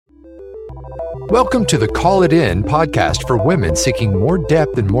Welcome to the Call It In podcast for women seeking more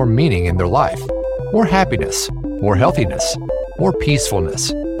depth and more meaning in their life, more happiness, more healthiness, more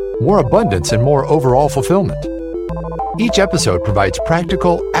peacefulness, more abundance, and more overall fulfillment. Each episode provides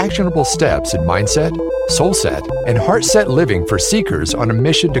practical, actionable steps in mindset, soul set, and heart set living for seekers on a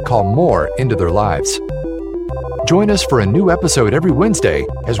mission to call more into their lives. Join us for a new episode every Wednesday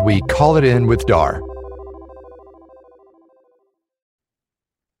as we Call It In with Dar.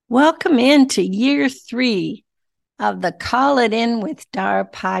 Welcome into year 3 of the Call It In with Dar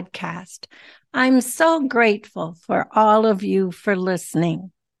podcast. I'm so grateful for all of you for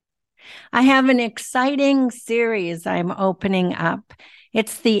listening. I have an exciting series I'm opening up.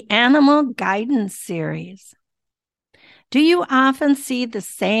 It's the Animal Guidance Series. Do you often see the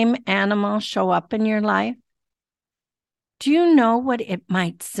same animal show up in your life? Do you know what it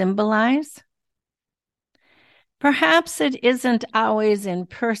might symbolize? Perhaps it isn't always in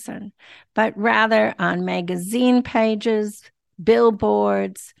person, but rather on magazine pages,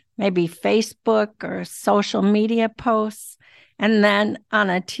 billboards, maybe Facebook or social media posts, and then on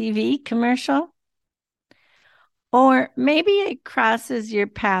a TV commercial. Or maybe it crosses your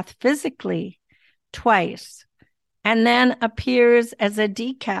path physically twice and then appears as a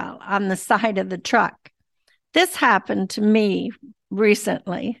decal on the side of the truck. This happened to me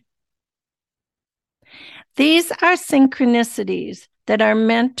recently. These are synchronicities that are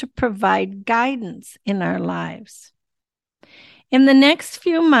meant to provide guidance in our lives. In the next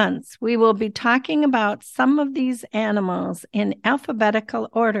few months, we will be talking about some of these animals in alphabetical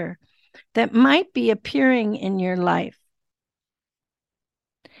order that might be appearing in your life.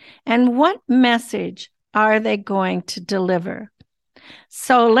 And what message are they going to deliver?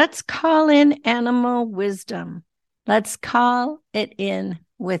 So let's call in animal wisdom. Let's call it in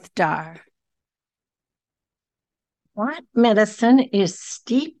with Dar. Plant medicine is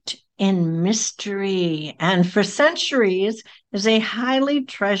steeped in mystery, and for centuries is a highly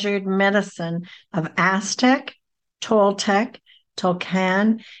treasured medicine of Aztec, Toltec,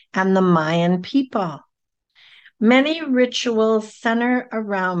 Tolkien, and the Mayan people. Many rituals center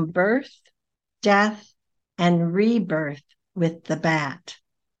around birth, death, and rebirth with the bat.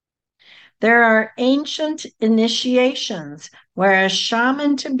 There are ancient initiations where a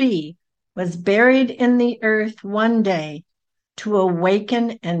shaman-to-be was buried in the earth one day to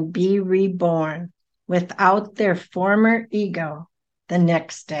awaken and be reborn without their former ego the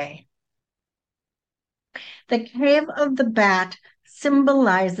next day. The cave of the bat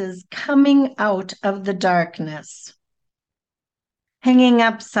symbolizes coming out of the darkness. Hanging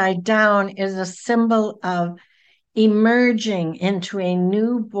upside down is a symbol of emerging into a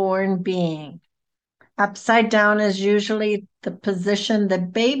newborn being. Upside down is usually the position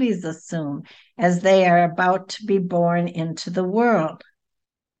that babies assume as they are about to be born into the world.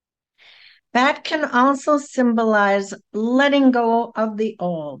 That can also symbolize letting go of the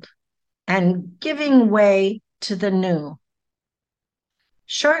old and giving way to the new.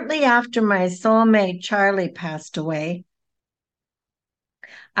 Shortly after my soulmate Charlie passed away,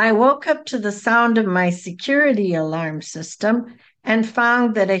 I woke up to the sound of my security alarm system and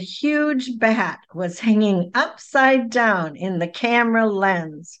found that a huge bat was hanging upside down in the camera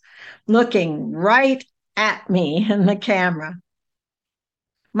lens, looking right at me in the camera.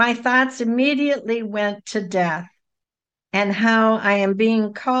 My thoughts immediately went to death and how I am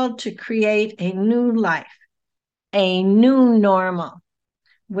being called to create a new life, a new normal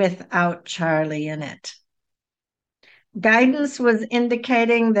without Charlie in it. Guidance was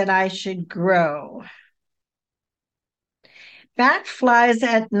indicating that I should grow. Bat flies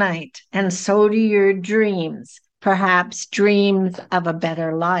at night, and so do your dreams, perhaps dreams of a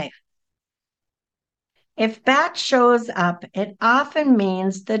better life. If bat shows up, it often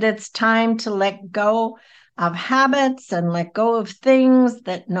means that it's time to let go of habits and let go of things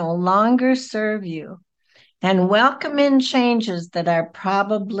that no longer serve you, and welcome in changes that are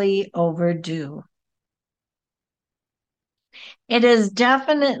probably overdue. It is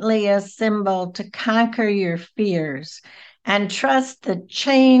definitely a symbol to conquer your fears and trust that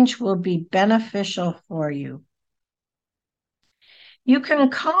change will be beneficial for you. You can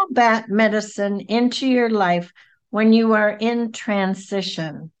call bat medicine into your life when you are in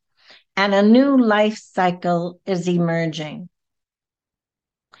transition and a new life cycle is emerging.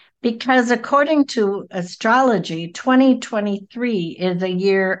 Because according to astrology, 2023 is a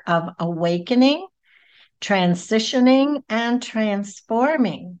year of awakening, transitioning, and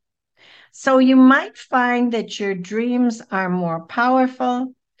transforming. So you might find that your dreams are more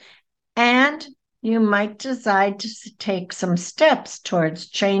powerful, and you might decide to take some steps towards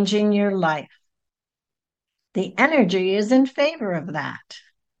changing your life. The energy is in favor of that.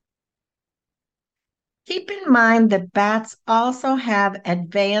 Keep in mind that bats also have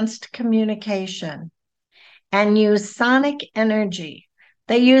advanced communication and use sonic energy.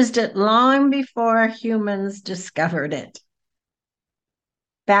 They used it long before humans discovered it.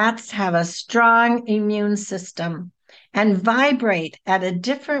 Bats have a strong immune system and vibrate at a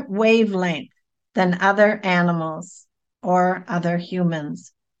different wavelength than other animals or other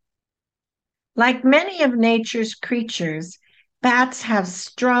humans. Like many of nature's creatures, bats have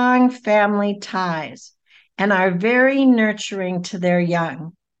strong family ties and are very nurturing to their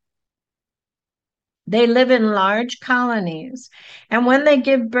young. They live in large colonies, and when they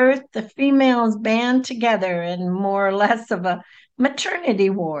give birth, the females band together in more or less of a maternity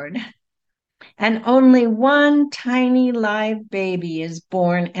ward, and only one tiny live baby is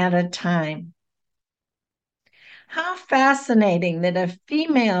born at a time. How fascinating that a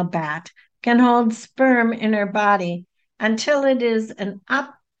female bat can hold sperm in her body until it is an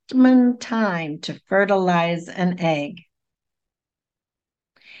optimum time to fertilize an egg.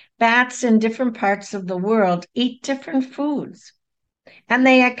 Bats in different parts of the world eat different foods, and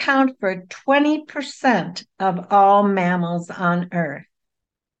they account for 20% of all mammals on Earth.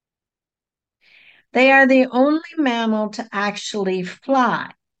 They are the only mammal to actually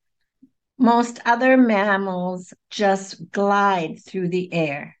fly. Most other mammals just glide through the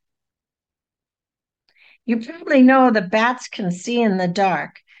air. You probably know that bats can see in the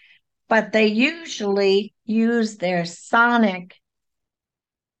dark, but they usually use their sonic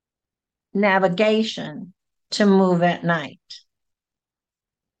navigation to move at night.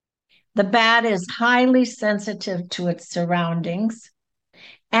 The bat is highly sensitive to its surroundings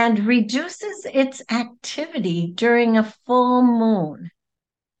and reduces its activity during a full moon.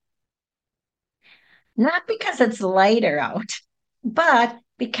 Not because it's lighter out, but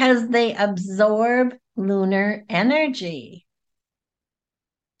because they absorb lunar energy.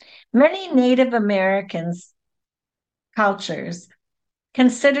 Many Native Americans cultures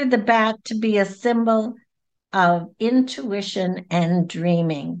consider the bat to be a symbol of intuition and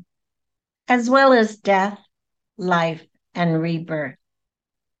dreaming, as well as death, life, and rebirth.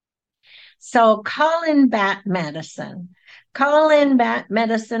 So call in bat medicine. Call in bat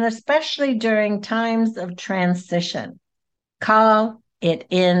medicine, especially during times of transition. Call it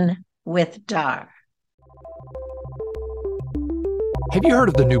in with Dar. Have you heard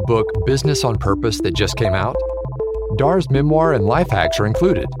of the new book, Business on Purpose, that just came out? Dar's memoir and life hacks are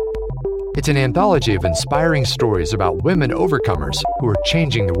included. It's an anthology of inspiring stories about women overcomers who are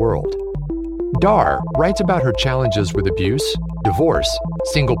changing the world. Dar writes about her challenges with abuse, divorce,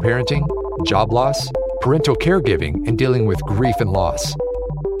 single parenting, job loss, parental caregiving, and dealing with grief and loss.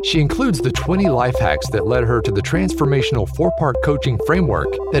 She includes the 20 life hacks that led her to the transformational 4-part coaching framework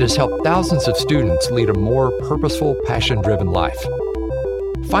that has helped thousands of students lead a more purposeful, passion-driven life.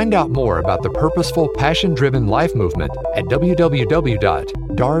 Find out more about the Purposeful, Passion-Driven Life movement at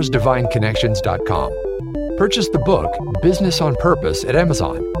www.darsdivineconnections.com. Purchase the book, Business on Purpose, at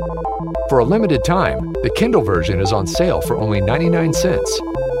Amazon. For a limited time, the Kindle version is on sale for only 99 cents.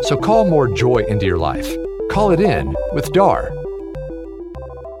 So call more joy into your life. Call it in with Dar.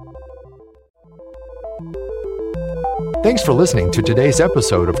 Thanks for listening to today's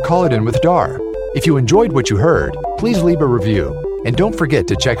episode of Call It In with Dar. If you enjoyed what you heard, please leave a review. And don't forget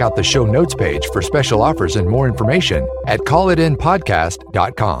to check out the show notes page for special offers and more information at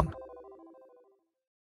callitinpodcast.com.